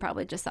face and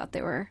probably just thought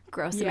they were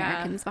gross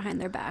Americans behind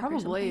their back? Or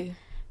something? Probably.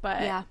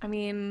 But, Yeah. I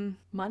mean,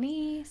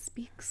 money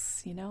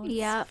speaks, you know?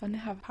 It's fun to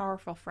have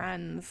powerful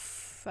friends.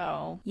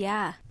 So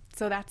Yeah.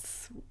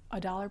 that's a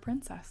dollar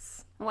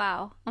princess.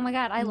 Wow. Oh my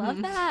God, I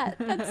love that.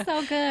 That's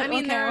so good. I mean,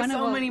 Okay, there I are wanna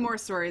so vote. many more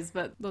stories,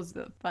 but those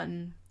are the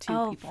fun two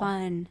Oh, people.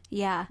 fun.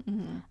 Yeah.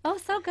 Oh,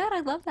 so good.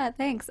 I love that.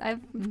 Thanks.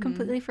 I've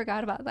completely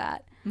forgot about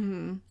that.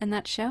 And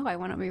that show, I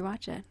want to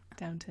rewatch it.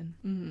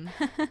 Downton.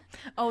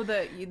 Oh,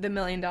 the $1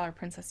 Million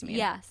Princess, you mean?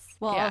 Yes.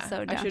 Well, Yeah,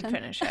 also I should Downton.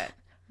 finish it.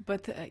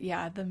 But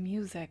the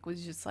music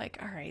was just like,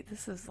 all right,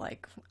 this is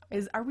like,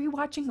 are we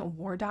watching a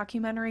war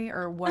documentary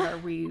or what are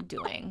we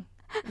doing?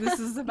 This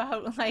is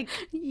about like,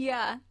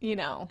 Yeah. you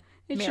know,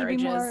 It marriages. should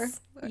be more.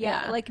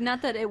 Yeah. Like,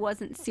 not that it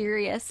wasn't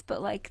serious,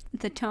 but like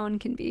the tone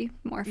can be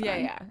more fun.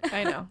 Yeah,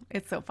 I know.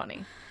 It's so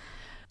funny.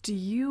 Do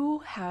you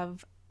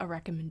have a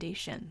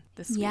recommendation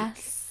this week?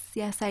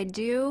 Yes, I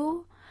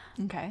do.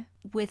 Okay.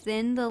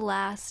 Within the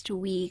last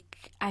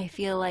week, I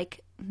feel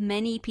like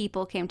many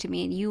people came to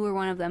me, and you were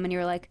one of them, and you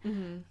were like,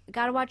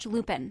 gotta watch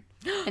Lupin.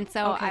 And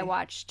so Okay. I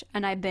watched,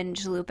 and I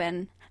binged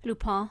Lupin.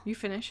 You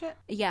finish it?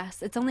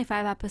 Yes, it's only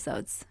 5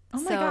 episodes.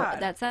 Oh my so God.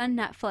 that's on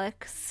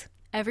Netflix.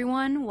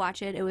 Everyone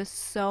watch it. It was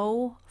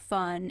so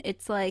fun.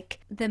 It's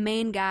like the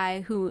main guy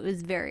who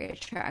is very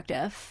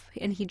attractive,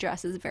 and he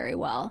dresses very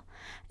well.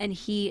 And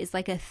he is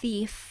like a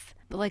thief,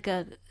 but like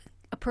a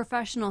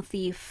professional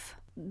thief.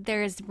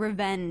 There's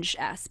revenge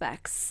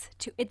aspects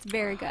to it's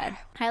very good.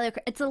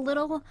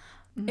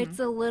 It's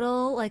a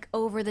little like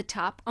over the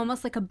top,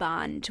 almost like a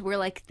Bond, where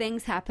like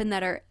things happen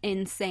that are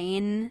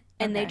insane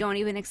and they Okay. don't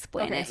even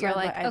explain Okay, it. so You're I'd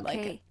like, li- I'd okay,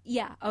 like it.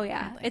 yeah, oh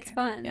yeah, like it's it.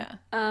 fun. Yeah.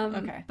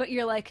 Okay. But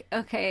you're like,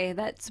 okay,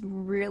 that's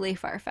really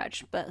far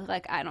fetched, but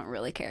like I don't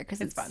really care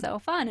because it's fun. so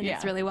fun and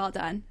it's Yeah. really well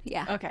done.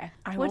 Yeah. Okay.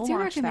 I What's will your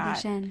watch that.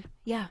 recommendation?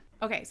 Yeah.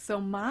 Okay, so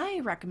my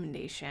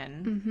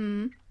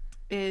recommendation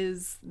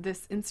is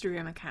this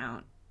Instagram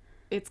account.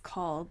 It's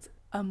called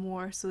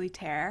Amour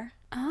Solitaire.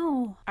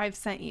 Oh. I've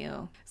sent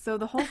you. So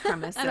the whole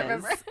premise I don't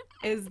remember.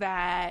 is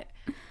that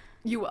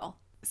you will.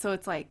 So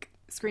it's like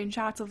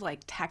screenshots of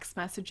like text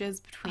messages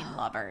between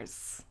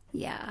lovers.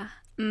 Yeah.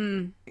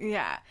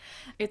 Yeah.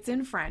 It's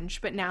in French,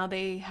 but now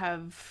they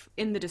have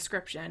in the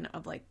description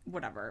of like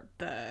whatever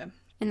the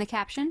In the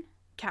caption,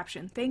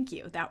 caption. Thank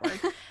you, that word.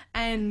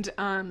 And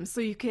so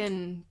you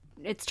can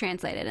it's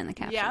translated in the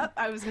caption. yeah,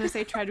 I was gonna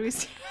say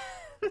traduce.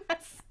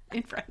 That's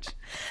in French.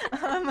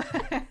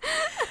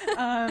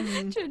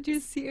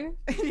 Introduce you.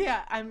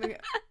 Yeah,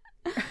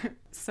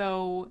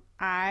 so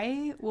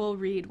I will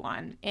read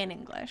one in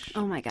English.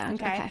 Oh my gosh.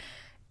 Okay.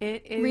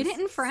 It is Read it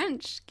in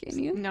French, can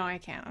you? No, I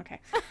can't. Okay.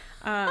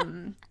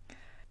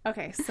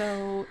 Okay,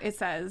 so it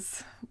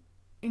says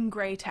in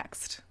gray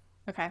text.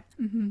 Okay.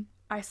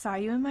 I saw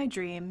you in my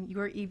dream. You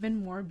were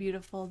even more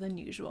beautiful than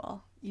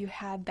usual. You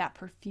had that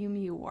perfume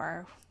you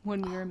wore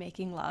when we were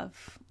making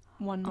love.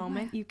 One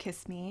moment you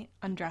kissed me,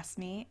 undressed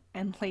me,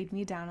 and laid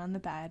me down on the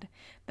bed.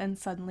 Then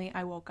suddenly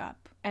I woke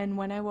up. And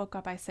when I woke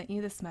up, I sent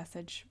you this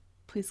message.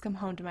 Please come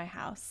home to my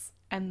house.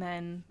 And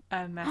then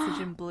a message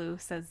in blue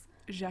says,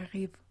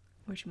 J'arrive,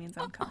 which means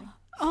I'm coming.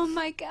 Oh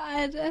my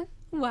God.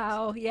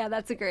 Wow. Yeah,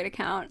 that's a great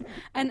account.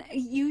 And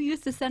you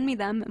used to send me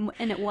them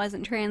and it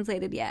wasn't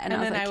translated yet. And I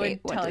was then like, I would Kate,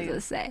 what tell does you.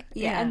 this say?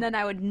 Yeah. Yeah. And then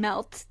I would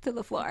melt to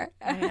the floor.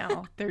 I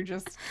know. They're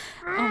just,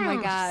 Oh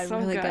my God. so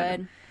really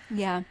good.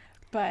 Yeah.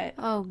 But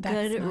Oh,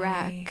 that's good my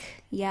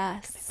rack.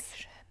 Yes.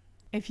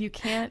 if you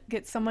can't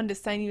get someone to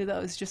send you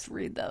those, just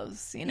read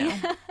those, you know?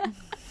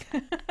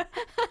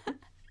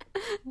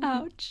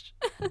 Ouch.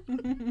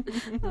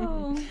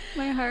 Oh,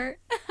 my heart.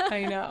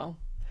 I know.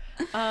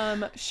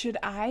 Should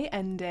I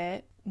end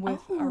it with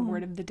our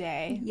word of the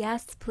day?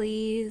 Yes,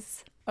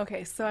 please.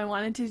 Okay, so I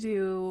wanted to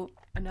do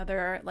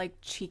another like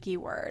cheeky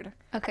word.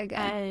 Okay, good.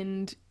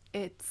 And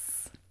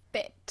it's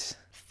fit.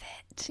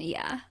 Fit.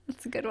 Yeah,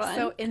 that's a good one.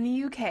 So in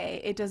the UK,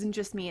 it doesn't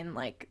just mean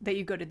like that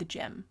you go to the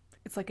gym.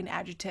 It's like an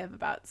adjective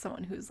about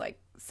someone who's like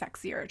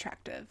sexy or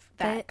attractive.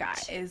 That Fit. guy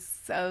is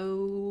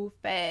so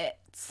fit.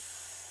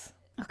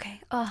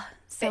 okay. Oh,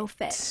 so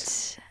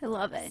fit. I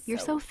love it. You're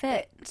so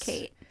fit,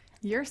 Kate.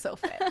 You're so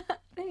fit.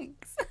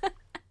 Thanks.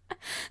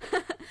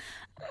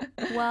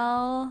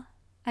 Well,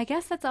 I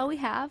guess that's all we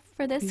have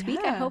for this week.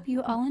 I Yeah. hope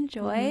you all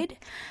enjoyed.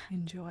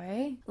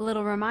 Enjoy. A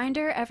little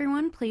reminder,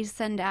 everyone, please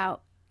send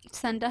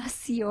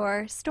us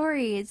your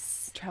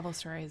stories. Travel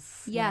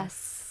stories.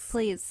 Yes,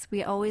 please.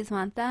 We always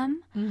want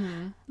them.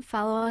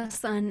 Follow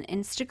us on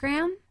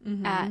Instagram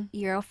at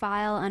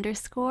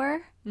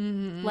Europhile_.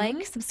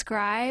 Like,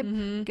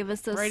 subscribe, give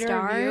us those Write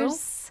a review.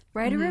 stars.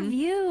 Write a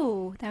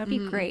review. That would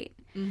be great.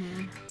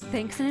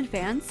 Thanks in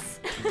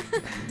advance.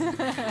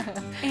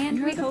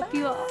 And we hope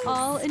you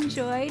all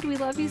enjoyed. We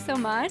love you so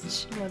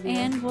much. Love you.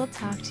 And we'll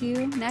talk to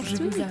you next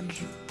week.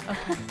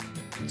 Okay.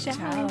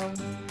 Ciao. Ciao.